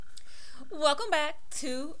Welcome back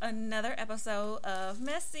to another episode of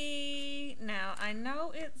Messy. Now, I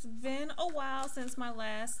know it's been a while since my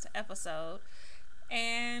last episode,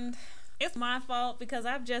 and it's my fault because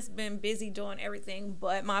I've just been busy doing everything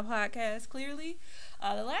but my podcast, clearly.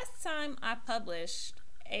 The last time I published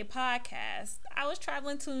a podcast, I was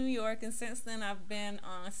traveling to New York, and since then I've been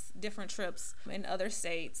on different trips in other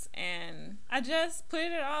states, and I just put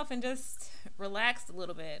it off and just relaxed a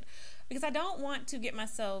little bit because I don't want to get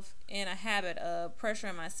myself in a habit of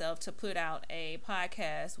pressuring myself to put out a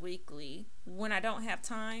podcast weekly when I don't have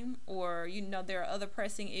time, or there are other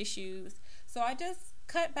pressing issues. So I just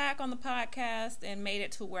cut back on the podcast and made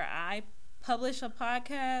it to where I publish a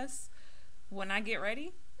podcast when I get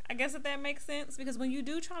ready. I guess if that makes sense, because when you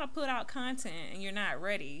do try to put out content and you're not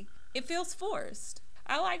ready, it feels forced.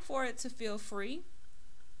 I like for it to feel free,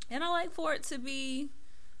 and I like for it to be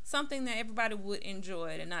something that everybody would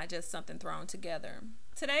enjoy and not just something thrown together.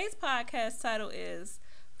 Today's podcast title is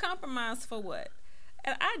Compromise for What?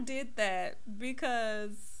 And I did that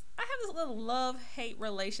because I have this little love-hate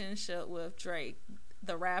relationship with Drake,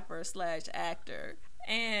 the rapper slash actor.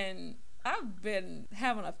 And I've been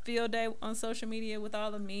having a field day on social media with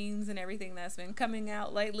all the memes and everything that's been coming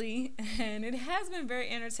out lately. And it has been very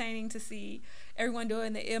entertaining to see everyone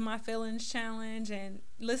doing the In My Feelings challenge and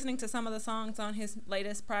listening to some of the songs on his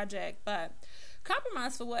latest project. But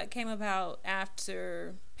Compromise for What came about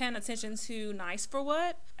after paying attention to Nice for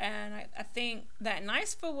What. And I think that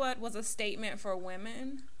Nice for What was a statement for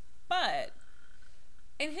women. But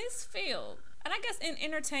in his field, and I guess in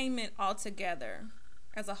entertainment altogether,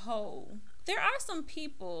 as a whole, there are some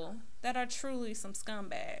people that are truly some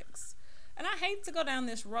scumbags. And I hate to go down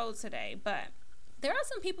this road today, but there are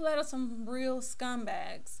some people that are some real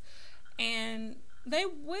scumbags. And they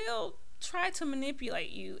will try to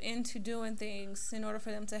manipulate you into doing things in order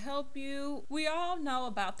for them to help you. We all know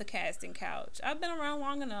about the casting couch. I've been around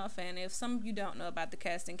long enough, and if some of you don't know about the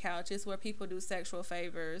casting couch, it's where people do sexual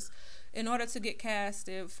favors in order to get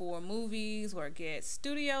casted for movies or get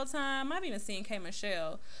studio time. I've even seen K.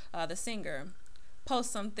 Michelle, the singer,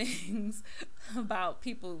 post some things about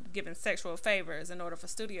people giving sexual favors in order for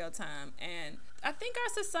studio time. And I think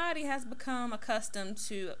our society has become accustomed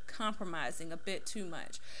to compromising a bit too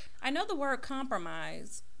much. I know the word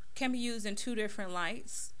compromise can be used in two different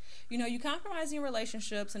lights. You compromise in your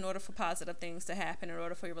relationships in order for positive things to happen, in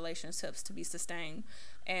order for your relationships to be sustained.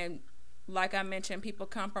 And like I mentioned, people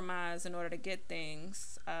compromise in order to get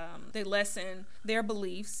things. They lessen their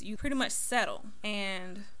beliefs. You pretty much settle.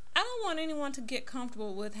 And I don't want anyone to get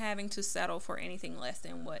comfortable with having to settle for anything less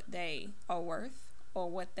than what they are worth or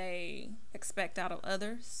what they expect out of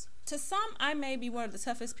others. To some, I may be one of the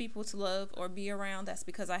toughest people to love or be around. That's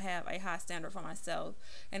because I have a high standard for myself,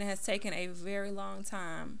 and it has taken a very long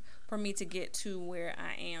time for me to get to where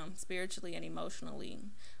I am spiritually and emotionally.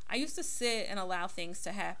 I used to sit and allow things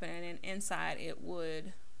to happen, and then inside it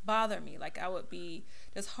would bother me. Like I would be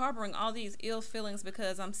just harboring all these ill feelings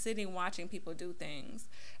because I'm sitting watching people do things.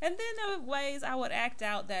 And then there were ways I would act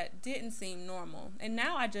out that didn't seem normal. And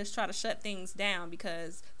now I just try to shut things down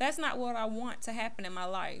because that's not what I want to happen in my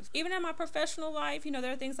life. Even in my professional life,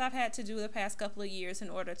 there are things I've had to do the past couple of years in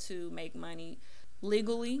order to make money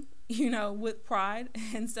legally, with pride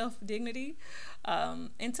and self-dignity,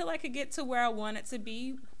 until I could get to where I wanted to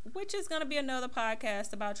be, which is going to be another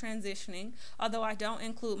podcast about transitioning, although I don't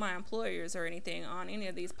include my employers or anything on any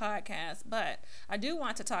of these podcasts. But I do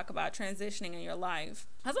want to talk about transitioning in your life.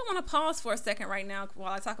 I also want to pause for a second right now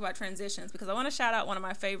while I talk about transitions, because I want to shout out one of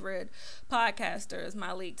my favorite podcasters,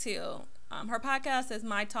 Malik Till. Her podcast is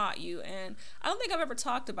My Taught You, and I don't think I've ever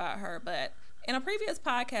talked about her, but in a previous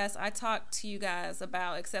podcast, I talked to you guys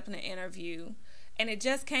about accepting an interview, and it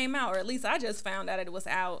just came out, or at least I just found out it was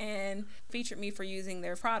out, and featured me for using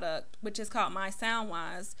their product, which is called My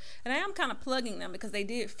Soundwise. And I am kind of plugging them because they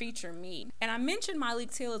did feature me. And I mentioned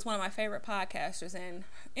Malik Till is one of my favorite podcasters, and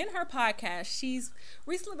in her podcast, she's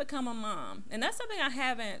recently become a mom. And that's something I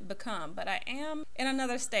haven't become, but I am in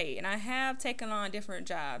another state, and I have taken on different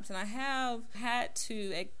jobs, and I have had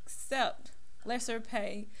to accept lesser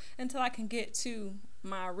pay until I can get to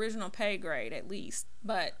my original pay grade at least.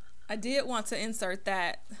 But I did want to insert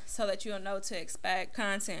that so that you'll know to expect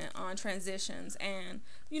content on transitions and,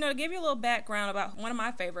 to give you a little background about one of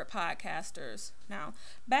my favorite podcasters. Now,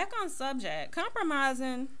 back on subject,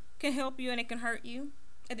 compromising can help you and it can hurt you.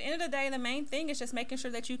 At the end of the day, the main thing is just making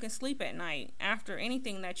sure that you can sleep at night after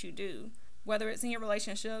anything that you do, whether it's in your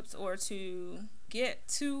relationships or to get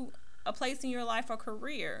to a place in your life or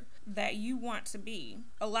career that you want to be.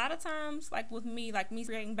 A lot of times, like with me, like me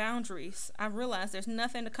creating boundaries, I realize there's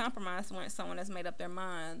nothing to compromise when someone has made up their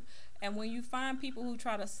mind And when you find people who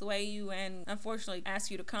try to sway you and unfortunately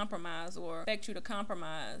ask you to compromise or expect you to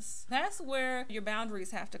compromise, that's where your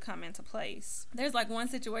boundaries have to come into place. There's like one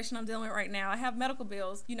situation I'm dealing with right now. I have medical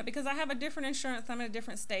bills, because I have a different insurance. I'm in a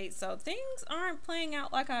different state. So things aren't playing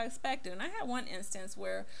out like I expected. And I had one instance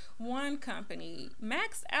where one company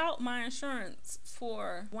maxed out my insurance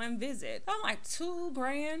for one visit. I'm like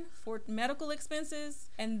 $2,000 for medical expenses.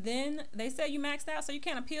 And then they said you maxed out, so you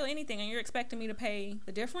can't appeal anything, and you're expecting me to pay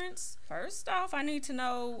the difference. First off, I need to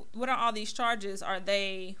know, what are all these charges? Are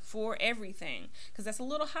they for everything? Because that's a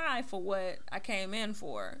little high for what I came in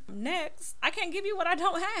for. Next, I can't give you what I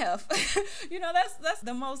don't have. That's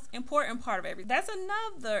the most important part of everything. That's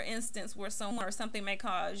another instance where someone or something may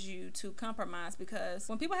cause you to compromise, because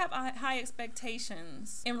when people have high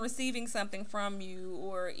expectations in receiving something from you,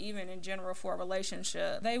 or even in general for a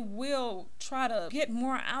relationship, they will try to get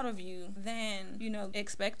more out of you than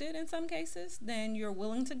expected in some cases, than you're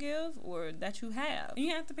willing to give or that you have. And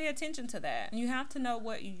you have to pay attention to that. And you have to know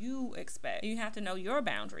what you expect. You have to know your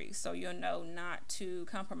boundaries, so you'll know not to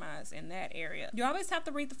compromise in that area. You always have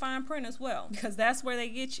to read the fine print as well, because that's where they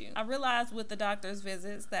get you. I realized with the doctor's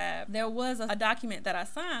visits that there was a document that I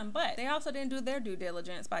signed, but they also didn't do their due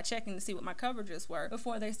diligence by checking to see what my coverages were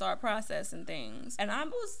before they start processing things. And I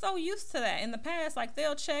was so used to that in the past. Like,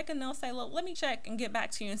 they'll check and they'll say, look, let me check and get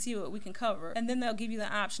back to you and see what we can cover. And then they'll give you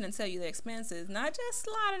the option and tell you the expenses, not just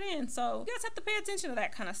slide it in. So you guys have to pay attention to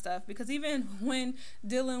that kind of stuff, because even when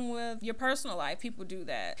dealing with your personal life, people do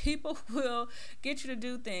that. People will get you to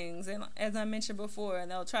do things, and as I mentioned before,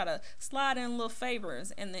 and they'll try to slide in little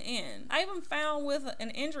favors in the end. I even found with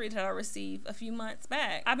an injury that I received a few months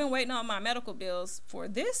back, I've been waiting on my medical bills for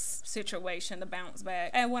this situation to bounce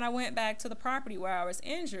back. And when I went back to the property where I was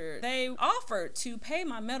injured, they offered to pay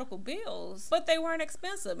my medical bills, but they weren't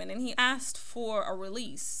expensive. And then he asked for a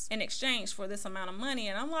release in exchange for this amount of money.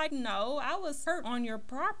 And I'm like, no, I was hurt on your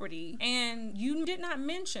property, and you did not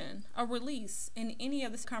mention a release in any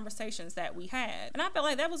of the conversations that we had. And I felt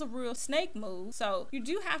like that was a real snake move. So you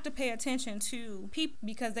do have to pay attention to people,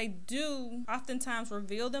 because they do oftentimes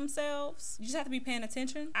reveal themselves. You just have to be paying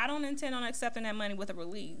attention. I don't intend on accepting that money with a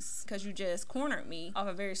release, because you just cornered me off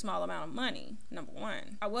a very small amount of money. Number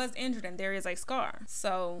one, I was injured and there is a scar.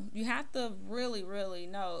 So you have to really, really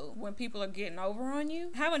know when people are getting over on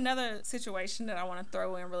you. I have another situation that I want to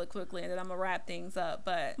throw in really quickly, and then I'm gonna wrap things up.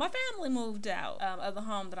 But my family moved out of the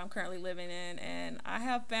home that I'm currently living in, and I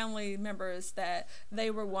have family members that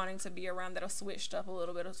they were wanting to be around that have switched up a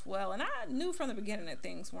little bit as well. And I knew from the beginning that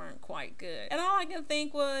things weren't quite good. And all I can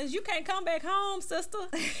think was, you can't come back home, sister.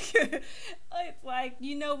 It's like,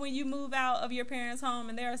 when you move out of your parents' home,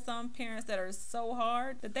 and there are some parents that are so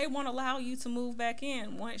hard that they won't allow you to move back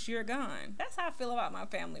in once you're gone. That's how I feel about my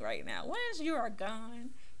family right now. Once you are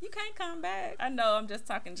gone, you can't come back. I know I'm just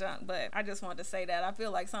talking junk, but I just wanted to say that. I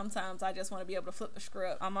feel like sometimes I just want to be able to flip the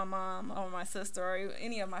script on my mom, on my sister, or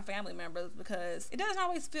any of my family members, because it doesn't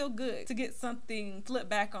always feel good to get something flipped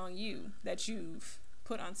back on you that you've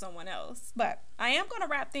put on someone else. But I am going to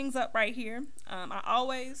wrap things up right here. I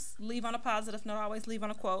always leave on a positive note. I always leave on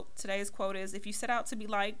a quote. Today's quote is, if you set out to be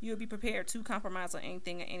liked, you'll be prepared to compromise on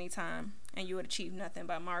anything at any time, and you would achieve nothing.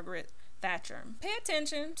 By Margaret Thatcher. Pay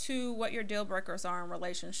attention to what your deal breakers are in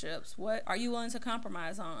relationships. What are you willing to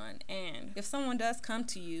compromise on? And if someone does come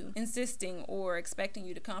to you insisting or expecting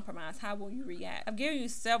you to compromise, how will you react? I've given you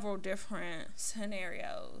several different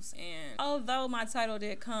scenarios, and although my title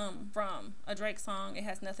did come from a Drake song, it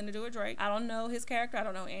has nothing to do with Drake. I don't know his character. I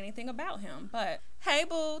don't know anything about him. But hey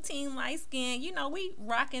boo, Team Light Skin, we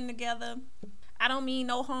rocking together. I don't mean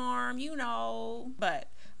no harm, but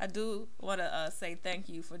I do want to say thank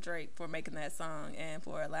you for Drake for making that song and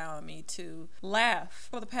for allowing me to laugh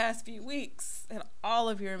for the past few weeks at all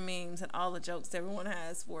of your memes and all the jokes everyone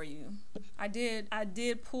has for you. I did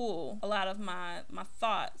pull a lot of my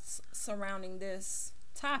thoughts surrounding this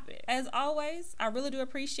topic. As always, I really do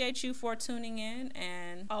appreciate you for tuning in,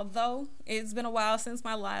 and although it's been a while since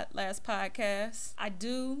my last podcast, I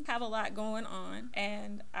do have a lot going on,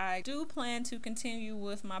 and I do plan to continue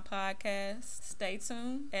with my podcast. Stay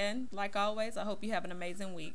tuned, and like always, I hope you have an amazing week.